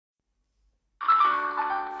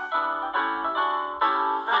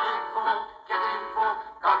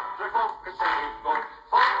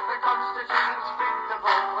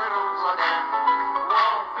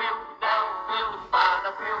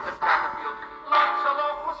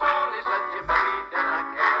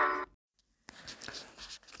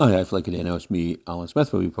Hi, I've like it now. It's me, Alan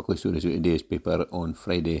Smith. We'll be publishing stories out in today's paper on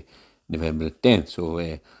Friday, November 10th. So,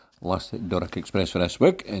 last Doric Express for this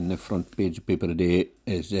week. And the front page paper today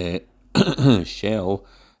is Shell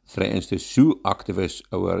threatens to sue activists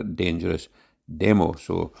over dangerous demo.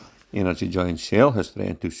 So, energy giant Shell has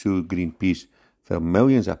threatened to sue Greenpeace for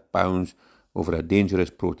millions of pounds over a dangerous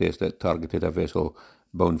protest that targeted a vessel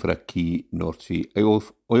bound for a key North Sea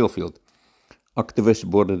oil field. Activists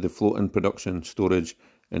boarded the floating production, storage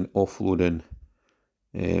and offloading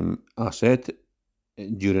asset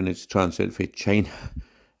during its transit for China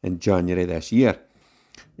in January this year.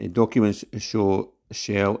 Documents show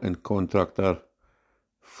Shell and contractor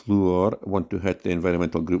Fluor want to hit the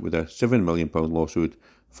environmental group with a £7 million lawsuit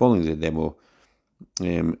following the demo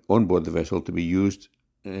on board the vessel to be used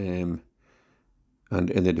and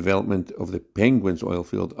in the development of the Penguins oil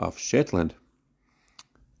field off Shetland.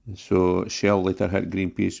 So Shell later hit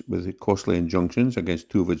Greenpeace with costly injunctions against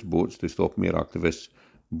two of its boats to stop mere activists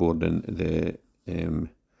boarding the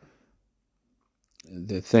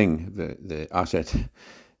asset.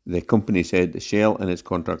 The company said Shell and its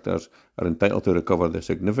contractors are entitled to recover the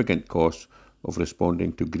significant costs of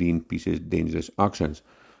responding to Greenpeace's dangerous actions.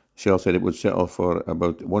 Shell said it would settle for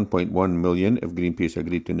about $1.1 million if Greenpeace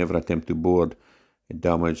agreed to never attempt to board,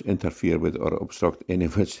 damage, interfere with or obstruct any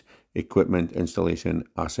of its equipment, installation,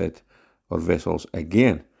 asset or vessels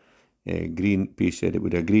again. Greenpeace said it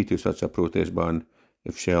would agree to such a protest ban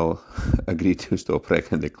if Shell agreed to stop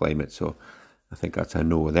wrecking the climate. So I think that's a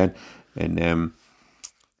no then. And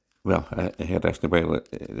I heard this while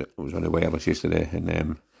it was on the wireless yesterday,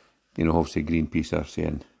 and obviously Greenpeace are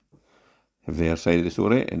saying have their side of the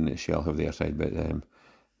story and Shell have their side, but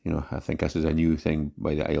I think this is a new thing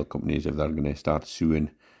by the oil companies. If they're going to start suing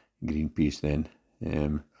Greenpeace, then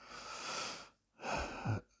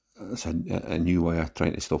it's a new way of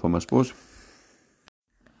trying to stop them, I suppose.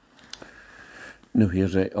 Now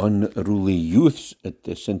here's unruly youths at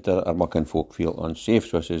the centre Armagh folk feel unsafe.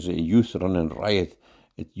 So this is a youth running riot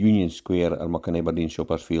at Union Square. Armagh Aberdeen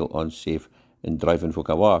shoppers feel unsafe in driving folk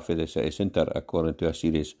away for the city centre, according to a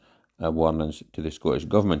series of warnings to the Scottish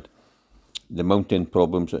Government. The mounting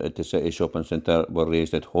problems at the city shopping centre were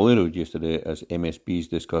raised at Holyrood yesterday as MSPs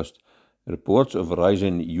discussed reports of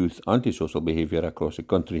rising youth antisocial behaviour across the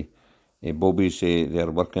country. Bobbies say they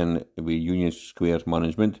are working with Union Square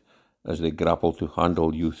management as they grapple to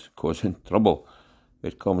handle youth causing trouble.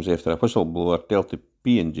 It comes after a whistleblower told the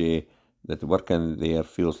P&J that working there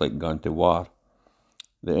feels like going to war.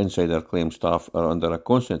 The insider claims staff are under a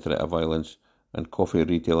constant threat of violence, and coffee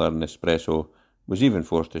retailer Nespresso was even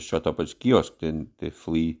forced to shut up its kiosk to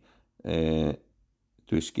flee to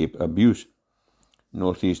escape abuse.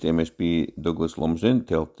 North East MSP Douglas Lumsden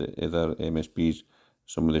told the other MSPs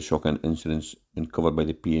some of the shocking incidents uncovered by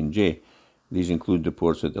the P&J. These include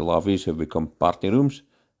reports that the lavies have become party rooms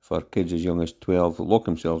for kids as young as 12 lock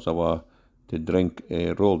themselves away to drink,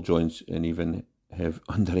 roll joints and even have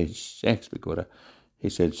underage sex. Because he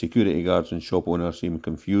said security guards and shop owners seem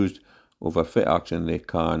confused over fit action they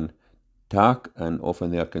can take, and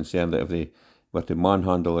often they are concerned that if they were to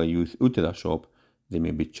manhandle a youth out of their shop, they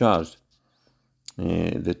may be charged.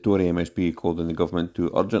 The Tory MSP called on the government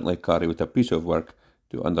to urgently carry out a piece of work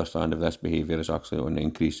to understand if this behaviour is actually on the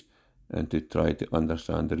increase and to try to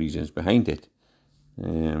understand the reasons behind it.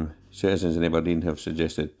 Citizens in Aberdeen have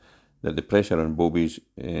suggested that the pressure on Bobby's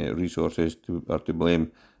resources are to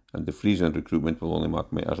blame, and the freeze on recruitment will only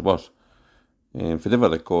make matters worse. Whatever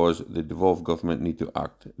the cause, the devolved government need to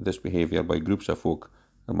act. This behaviour by groups of folk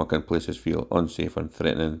are making places feel unsafe and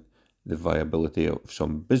threatening the viability of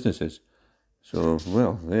some businesses. So,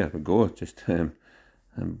 well, there we go. Just a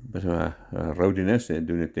bit of a rowdiness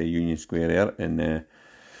doing it at the Union Square there, and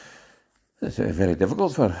it's very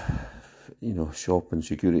difficult for shop and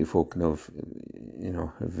security folk. If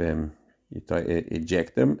you try to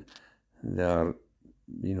eject them, they are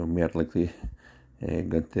more likely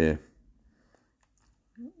going to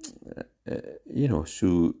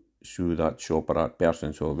sue that shop or that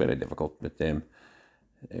person. So very difficult. But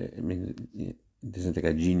it doesn't take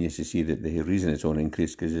a genius to see that the reason it's on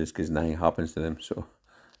increase because nothing happens to them. So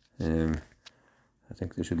I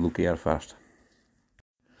think they should look here first.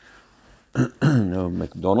 Now,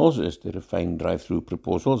 McDonald's is to refine drive-through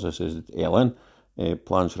proposals. This is at Ellen.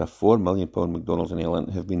 Plans for a £4 million McDonald's in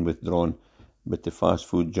Ellen have been withdrawn, but the fast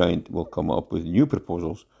food giant will come up with new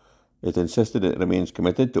proposals. It insisted it remains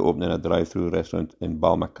committed to opening a drive-through restaurant in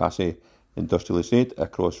Balmacassey Industrial Estate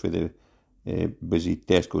across from the busy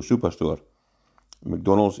Tesco superstore.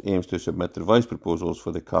 McDonald's aims to submit revised proposals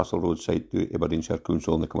for the Castle Road site to Aberdeenshire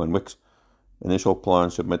Council in the coming weeks. Initial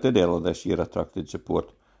plans submitted earlier this year attracted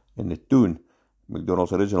support in the Toon.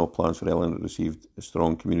 McDonald's original plans for Ellen received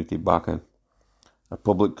strong community backing. A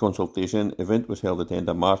public consultation event was held at the end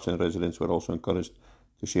of March, and residents were also encouraged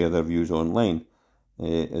to share their views online.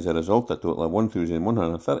 As a result, a total of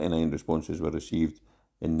 1,139 responses were received,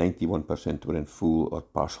 and 91% were in full or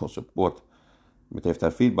partial support. But after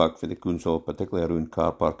feedback for the council, particularly around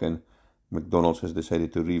car parking, McDonald's has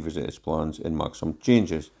decided to revisit its plans and make some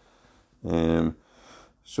changes.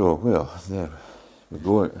 So, well, there we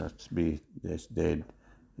go. That's dead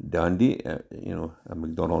dandy. A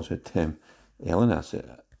McDonald's at Ellen.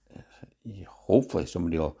 Hopefully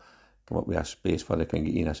somebody will come up with a space where they can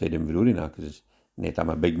get in aside Inverurie now, because I'm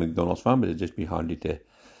a big McDonald's fan, but it'd just be handy to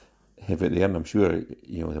have it there. And I'm sure,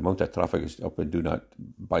 the amount of traffic is up and doing that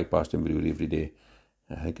bypass Inverurie every day.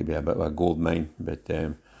 I think it'd be a bit of a gold mine, but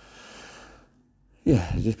it'd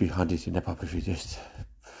just be handy to nip up if you just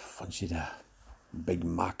fancied a Big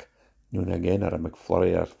Mac now and again, or a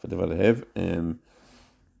McFlurry, or whatever they have.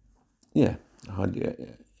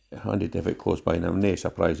 Handy to have it close by. And I'm no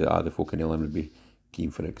surprised that the folk in Ellen would be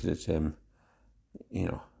keen for it, because it's, it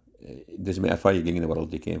doesn't matter how you get in the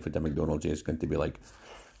world, you can for the McDonald's. It's going to be like,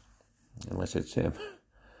 unless it's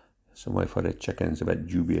somewhere for the chickens, a bit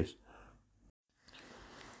dubious.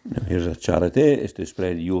 Now here's a charity. It's to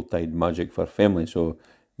spread Yuletide magic for families. So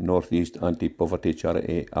Northeast Anti-Poverty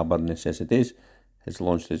Charity Aber Necessities has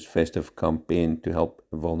launched its festive campaign to help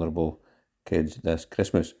vulnerable kids this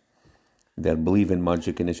Christmas. Their Believe in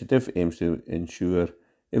Magic initiative aims to ensure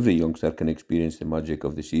every youngster can experience the magic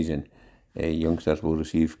of the season. Youngsters will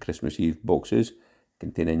receive Christmas Eve boxes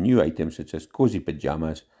containing new items such as cozy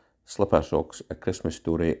pyjamas, slipper socks, a Christmas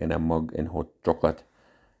story, and a mug and hot chocolate.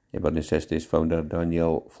 Aber Necessities founder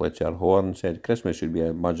Danielle Fletcher Horn said Christmas should be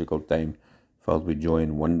a magical time filled with joy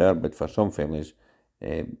and wonder, but for some families,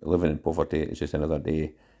 living in poverty is just another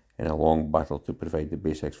day in a long battle to provide the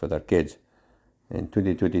basics for their kids. In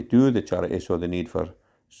 2022, the charity saw the need for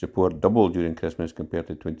support double during Christmas compared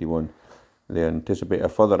to 2021. They anticipate a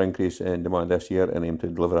further increase in demand this year and aim to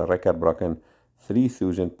deliver a record-breaking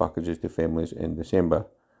 3,000 packages to families in December.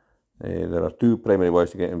 There are two primary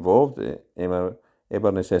ways to get involved.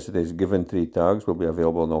 Aber Necessities Given Tree tags will be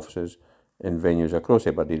available in offices in venues across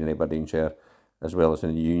Aberdeen and Aberdeenshire, as well as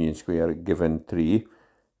in the Union Square Given Tree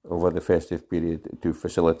over the festive period to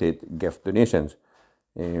facilitate gift donations.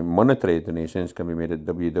 Monetary donations can be made at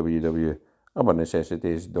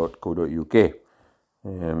www.abernecessities.co.uk.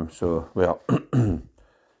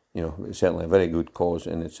 It's certainly a very good cause,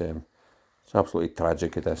 and it's absolutely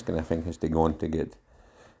tragic that this kind of thing has to go on to get,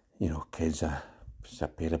 kids a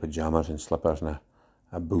pair of pyjamas and slippers and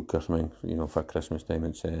a book or something, for Christmas time.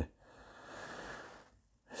 It's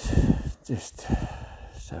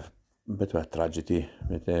it's a bit of a tragedy,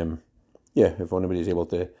 but if anybody's able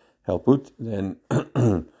to help out, then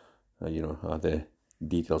the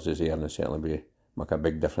details is there, and certainly make a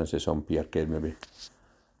big difference to some poor kid. Maybe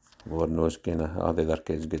Lord knows, kind of the other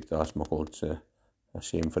kids get asked muckle. It's a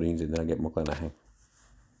shame for things and then get muckle anything.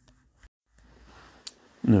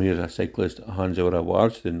 Now here's a cyclist hands over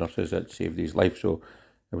awards to the nurses that saved his life. So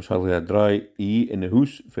it was hardly a dry in the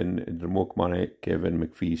house when Drimmock man Kevin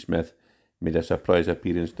McPhee Smith made a surprise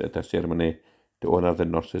appearance at a ceremony to honour the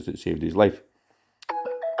nurses that saved his life.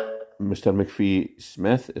 Mr. McPhee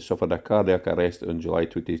Smith suffered a cardiac arrest on July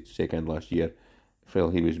 22nd last year while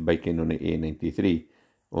he was biking on the A93,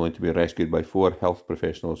 only to be rescued by 4 health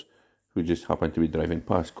professionals who just happened to be driving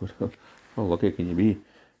past. How lucky can you be?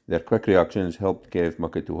 Their quick reactions helped Kev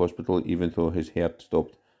make it to hospital, even though his heart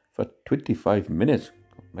stopped for 25 minutes.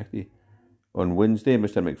 On Wednesday,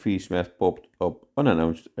 Mr. McPhee Smith popped up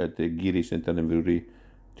unannounced at the Geary Centre in Inverurie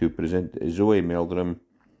to present Zoe Meldrum,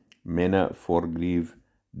 Mena Forgreave,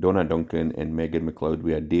 Donna Duncan and Megan McLeod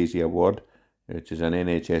with a Daisy Award, which is an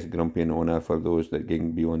NHS Grampian honour for those that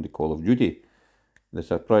ging beyond the call of duty. The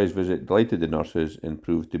surprise visit delighted the nurses and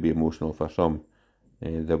proved to be emotional for some.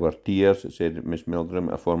 There were tears, said Miss Meldrum,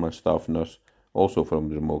 a former staff nurse, also from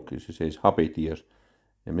Drimmock. She says, happy tears.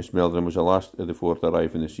 Miss Meldrum was the last of the 4 to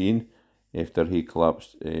arrive on the scene after he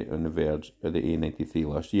collapsed on the verge of the A93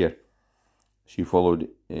 last year. She followed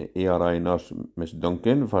ARI nurse Miss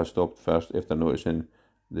Duncan, who stopped first after noticing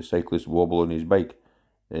the cyclist wobble on his bike,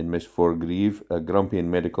 and Miss Forgreave, a Grampian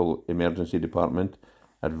Medical Emergency Department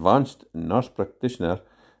advanced nurse practitioner,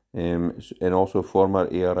 and also former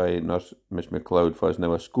ARI nurse Miss McLeod, who is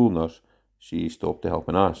now a school nurse. She stopped to help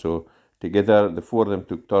an ass. So together, the 4 of them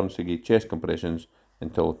took turns to give chest compressions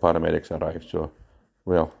until paramedics arrived. So,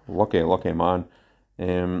 well, lucky man.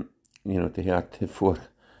 To have 4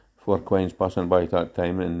 quines passing by at that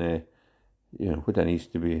time, and what a nice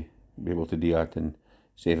to be able to do that and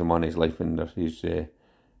save a man his life, and he's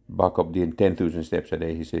back up doing 10,000 steps a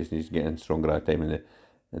day. He says he's getting stronger at time, and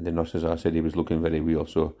the nurses all said he was looking very well.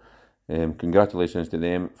 So congratulations to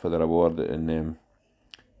them for the award, and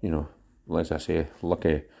as I say,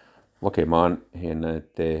 lucky man, and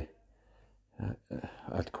that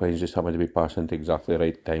Queen's just happened to be passing at exactly the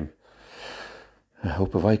right time. I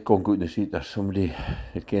hope if I can't go in the seat, there's somebody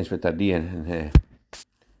that cares what they're doing,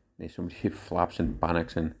 and somebody flaps and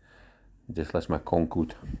panics and just lets my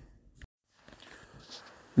concoot.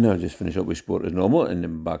 Now just finish up with sport as normal, and the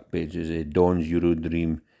back page is Dawn's Euro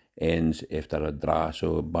dream ends after a draw.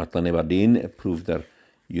 So Bartlett Aberdeen approved their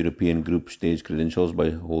European group stage credentials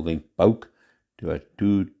by holding PAOK to a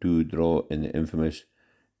 2-2 draw in the infamous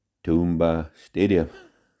Toowoomba Stadium.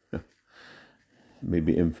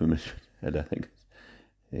 Maybe infamous, I don't think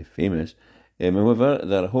it's famous. However,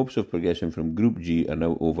 their hopes of progression from Group G are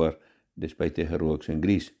now over, despite the heroics in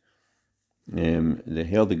Greece. They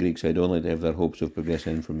held the Greek side only to have their hopes of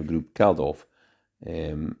progressing from the group killed off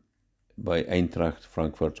by Eintracht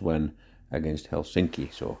Frankfurt's win against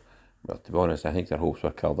Helsinki. So, well, to be honest, I think their hopes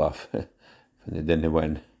were killed off when they didn't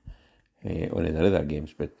win one of their other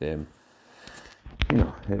games. But, it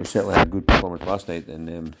was certainly a good performance last night,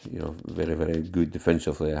 and, very, very good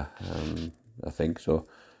defensively, I think. So,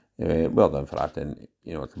 well done for that, and,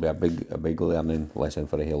 it'll be a big learning lesson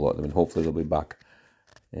for a whole lot of them, and hopefully they'll be back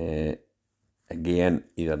again,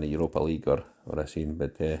 either in the Europa League or a scene,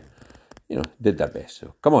 but, did their best.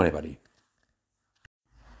 So, come on, everybody.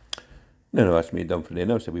 No, that's me done for today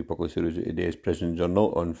now. So we publish today's Prison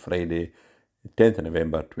Journal on Friday, 10th of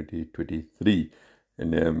November 2023.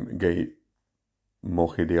 And guy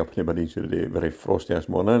mochi day up in Aberdeen today, very frosty this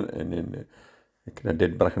morning, and then it kind of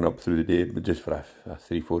did breaking up through the day, but just for a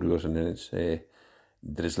 3-4 hours, and then it's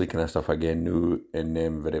drizzly kind of stuff again now,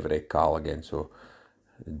 and very, very cold again. So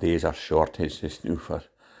the days are short. It's just new for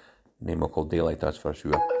name called daylight, that's for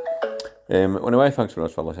sure. Anyway, thanks very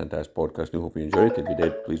much for listening to this podcast. I hope you enjoyed it. If you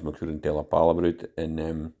did, please make sure and tell a pal about it. And,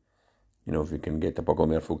 if you can get the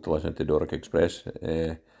Bucklemere folk to listen to Doric Express,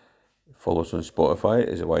 follow us on Spotify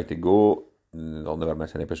is the way to go. They'll never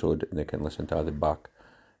miss an episode, and they can listen to the back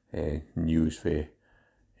news for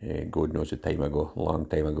God knows a time ago, long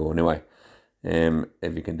time ago. Anyway,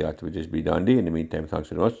 if you can do that, it would just be dandy. In the meantime, thanks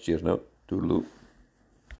very much. Cheers now. Toodaloo.